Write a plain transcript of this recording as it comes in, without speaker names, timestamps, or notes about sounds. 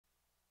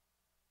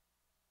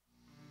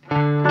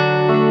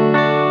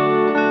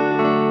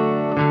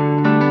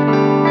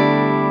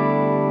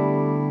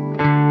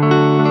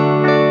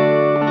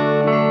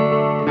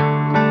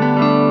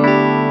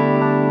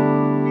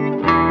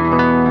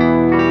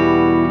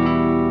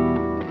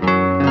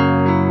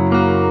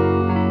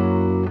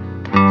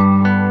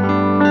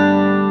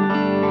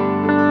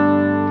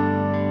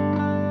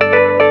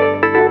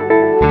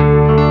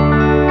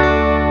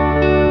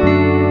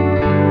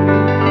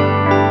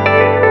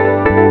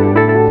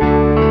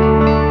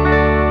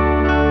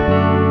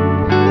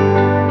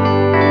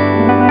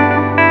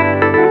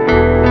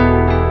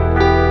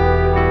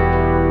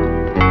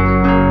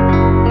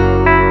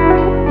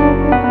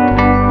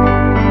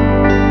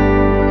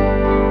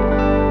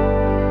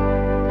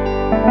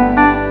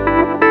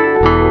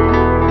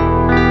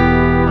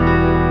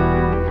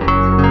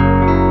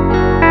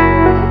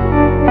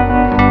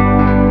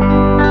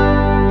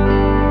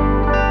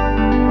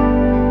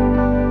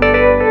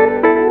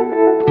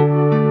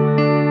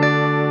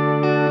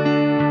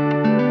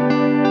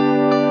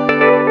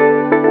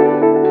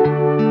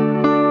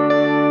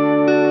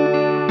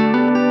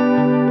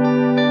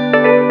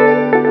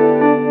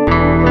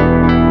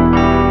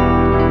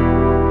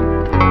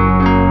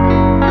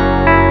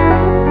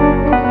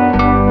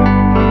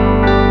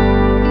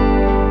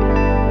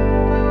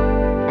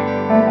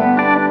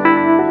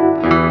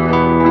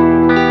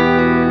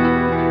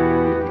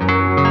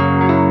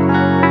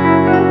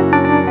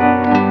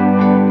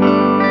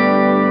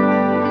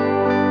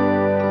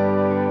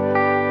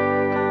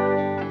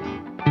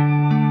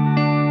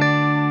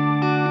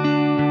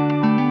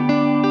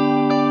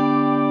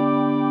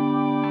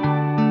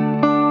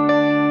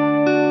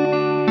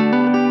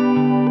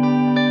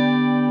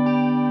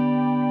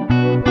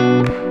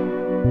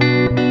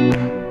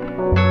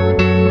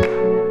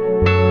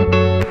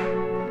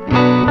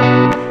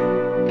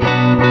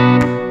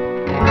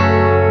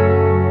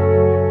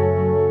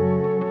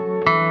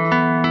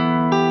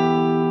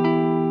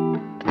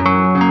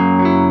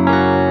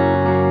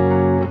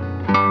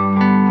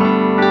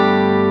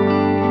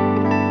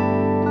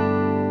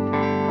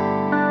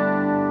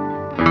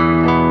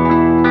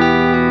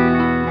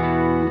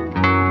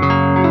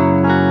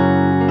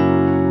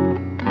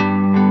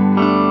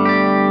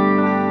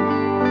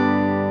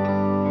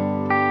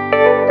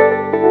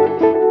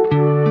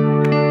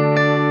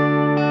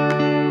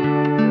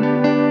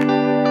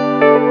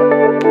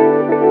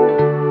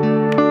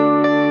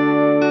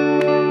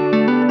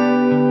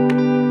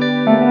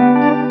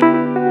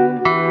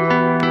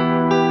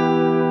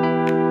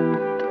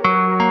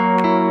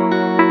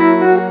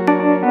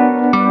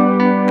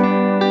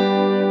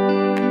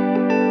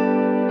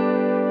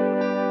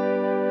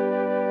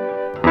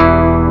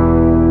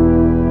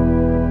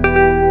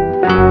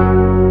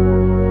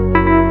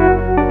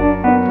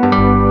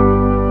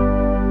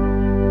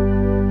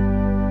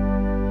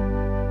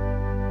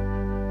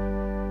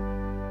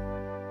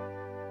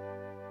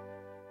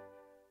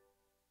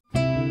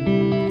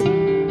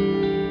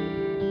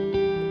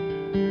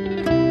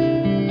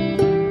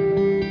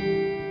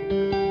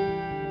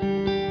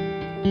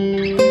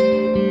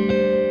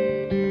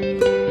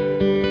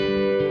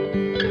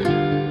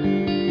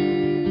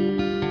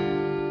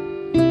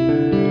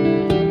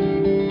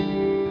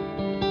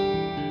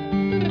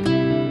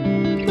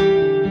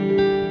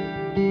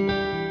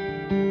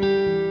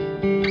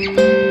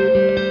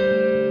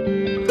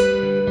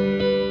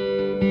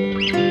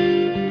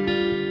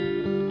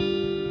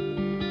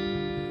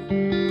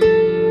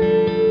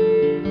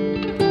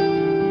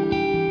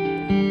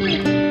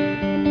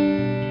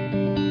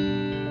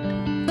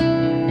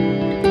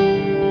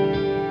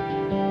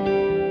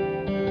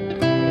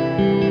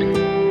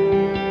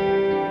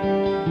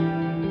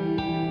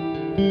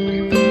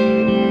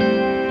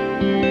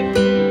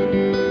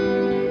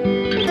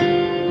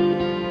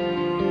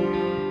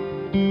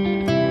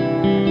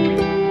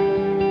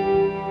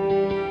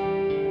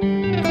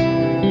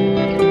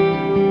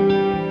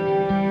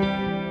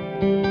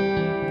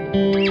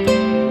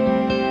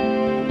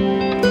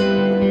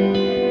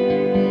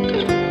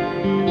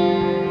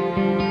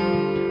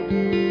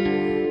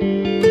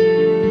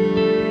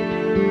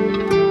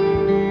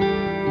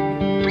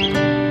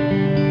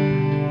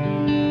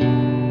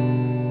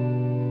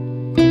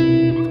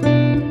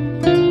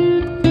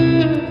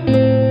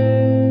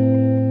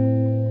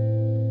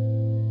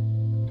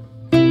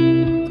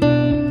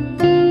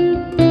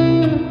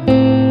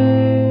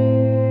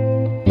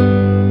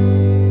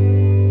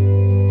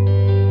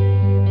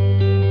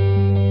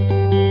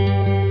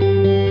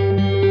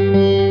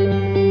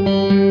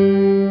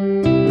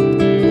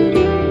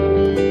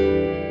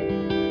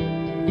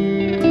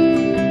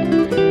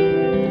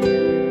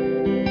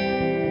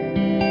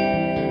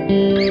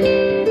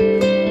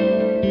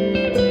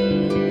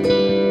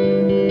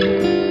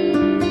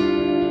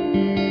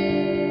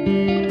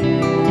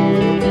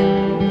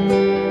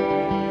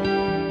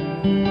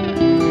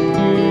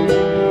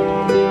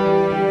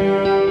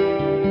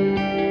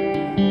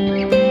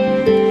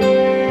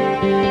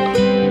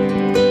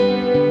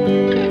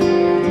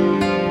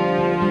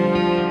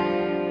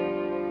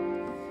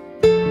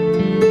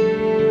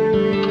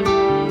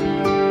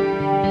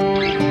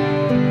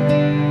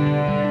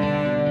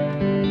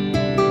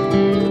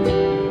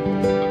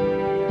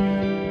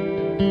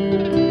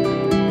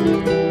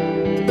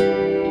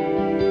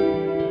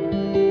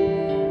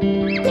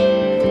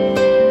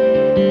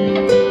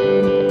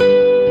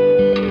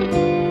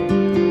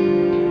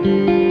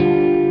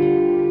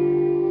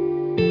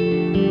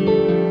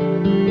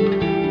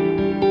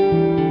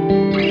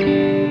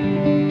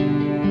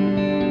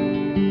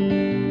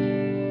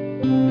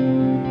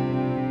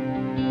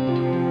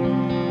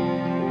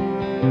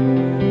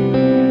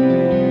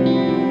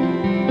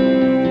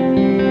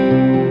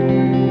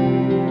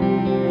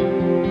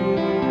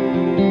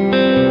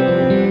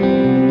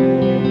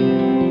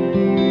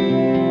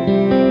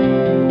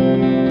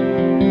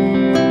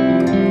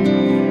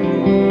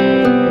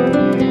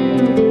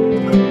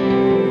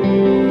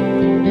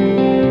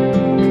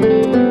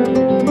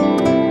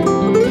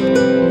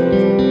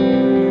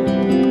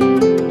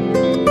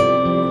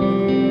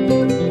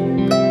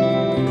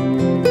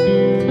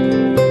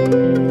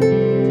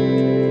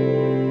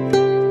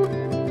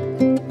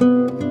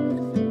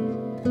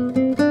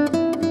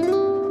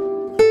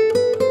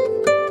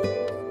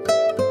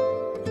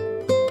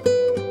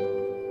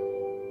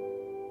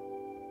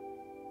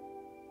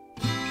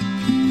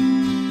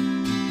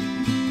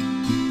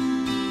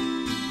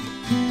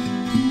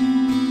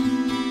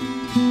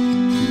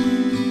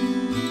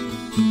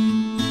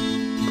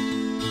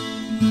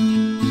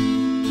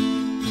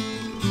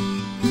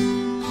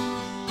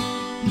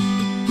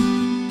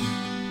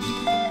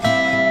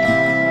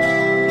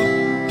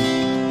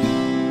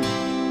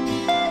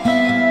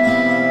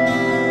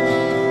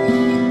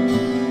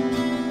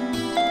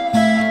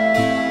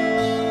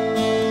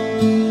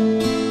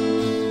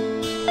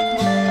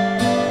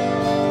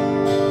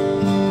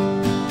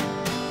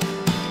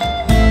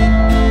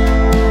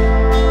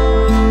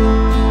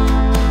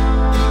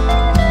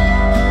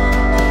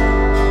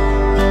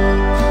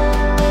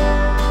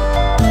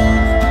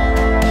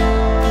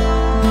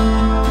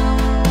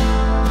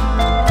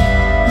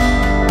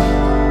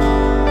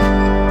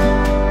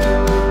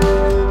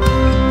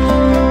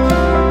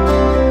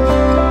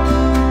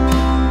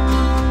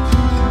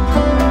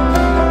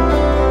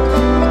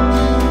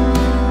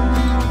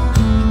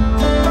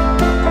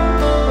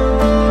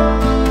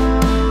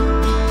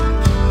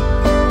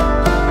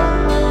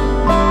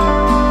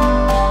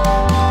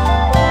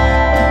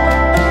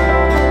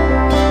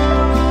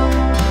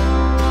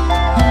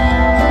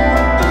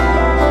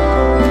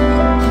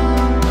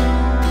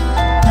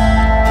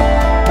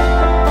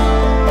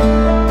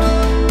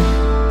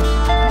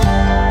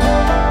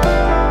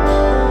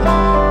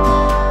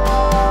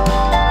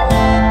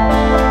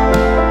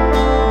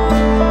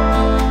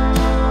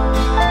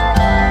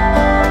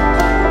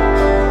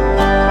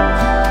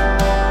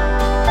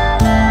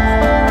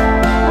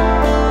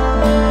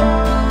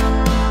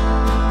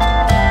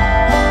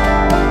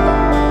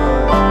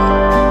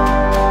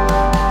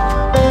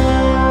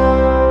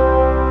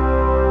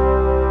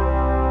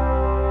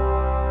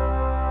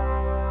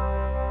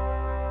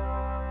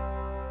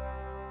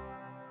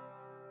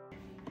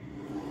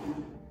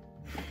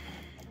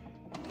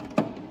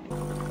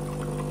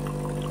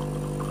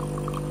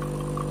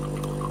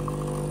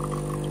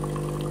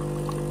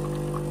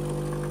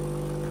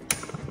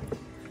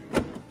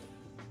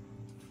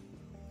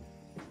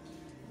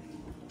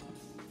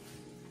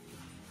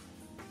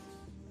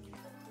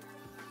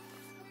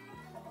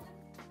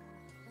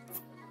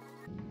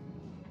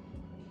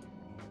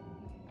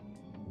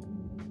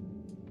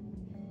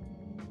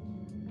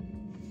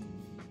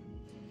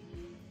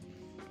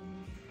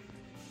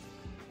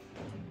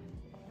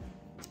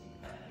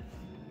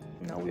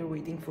Now we're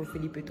waiting for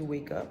Felipe to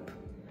wake up.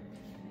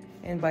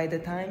 And by the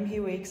time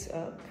he wakes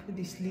up,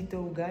 this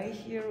little guy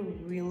here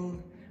will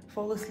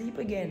fall asleep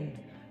again.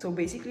 So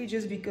basically,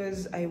 just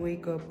because I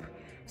wake up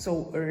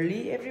so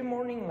early every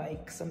morning,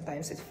 like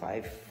sometimes at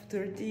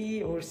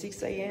 5:30 or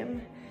 6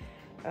 a.m.,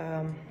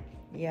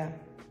 yeah,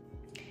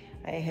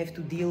 I have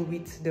to deal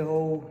with the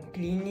whole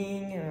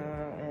cleaning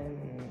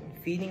and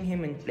feeding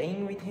him and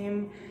playing with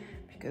him,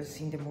 because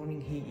in the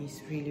morning he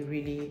is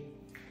really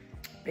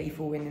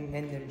playful and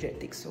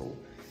energetic. So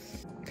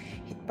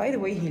by the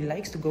way, he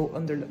likes to go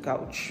under the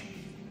couch.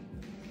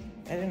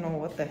 I don't know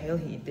what the hell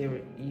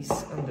there is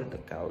under the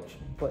couch,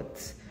 but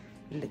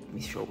let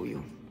me show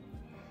you.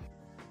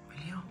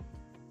 Leo,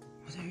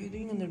 what are you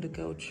doing under the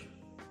couch?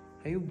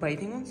 Are you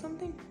biting on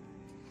something?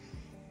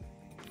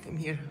 Come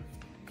here.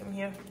 Come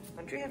here.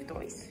 Don't you have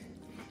toys?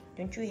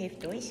 Don't you have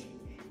toys?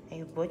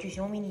 I bought you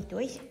so many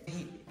toys.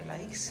 He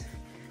likes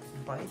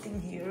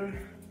biting here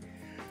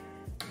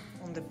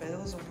on the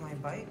pedals of my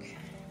bike.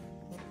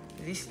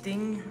 This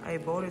thing, I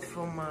bought it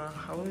from,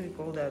 how do you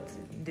call that?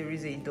 There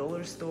is a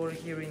dollar store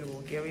here in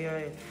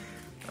Bulgaria.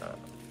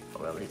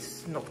 Well,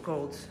 it's not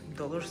called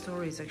dollar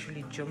store, it's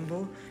actually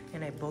Jumbo.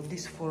 And I bought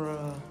this for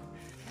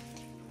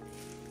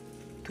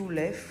 2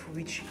 lev,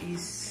 which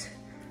is,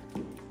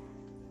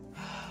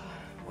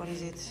 what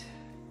is it?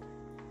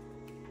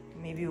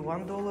 Maybe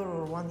 $1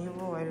 or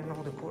 €1, I don't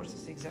know the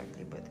courses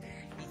exactly, but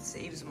it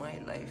saves my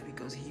life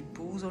because he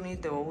pulls on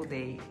it the whole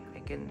day.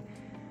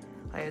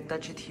 I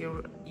attach it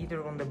here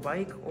either on the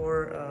bike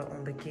or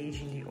on the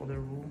cage in the other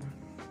room,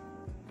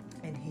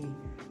 and he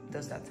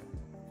does that.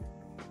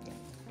 Yeah.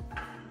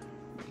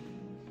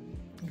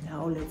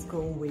 Now let's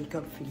go wake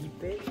up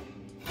Felipe.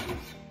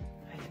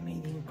 I've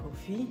made him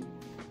coffee.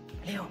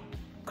 Leo,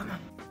 come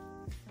on.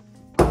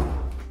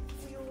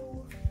 Uyo.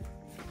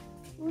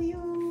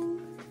 Uyo.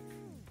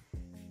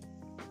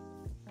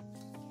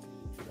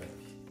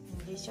 In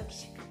the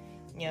socks.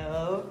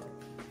 No.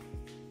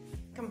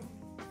 Come on.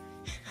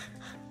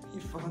 You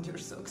found your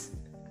socks.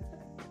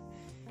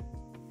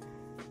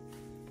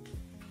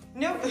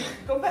 No,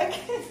 go back.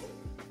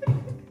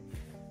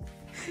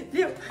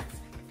 Leo,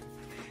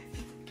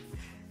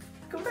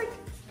 go back.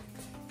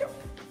 No.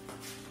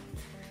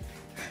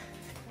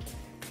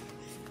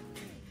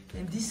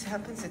 And this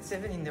happens at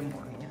 7 in the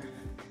morning.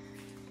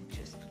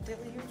 Just to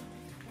tell you.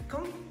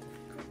 Come.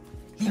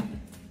 Leo.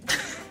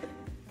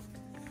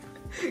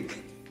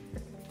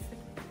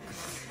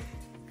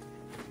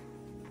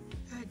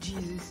 Oh,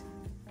 Jesus.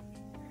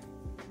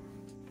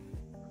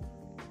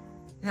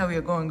 Now we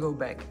are going to go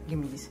back. Give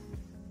me this.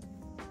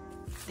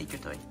 Take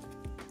your toy.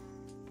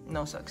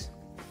 No socks.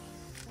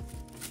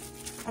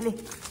 Allez.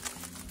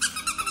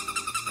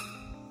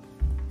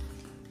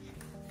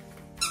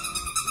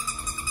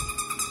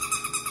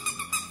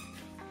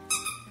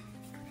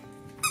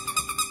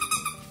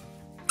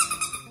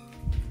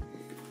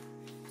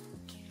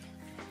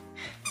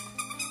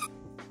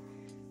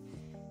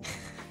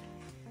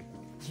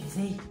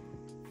 Jesse.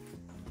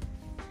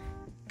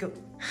 Go.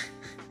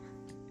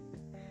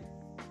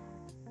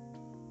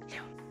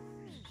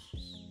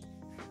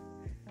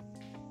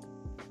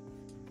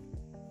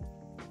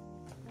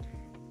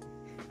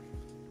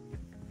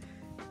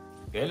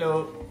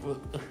 Hello.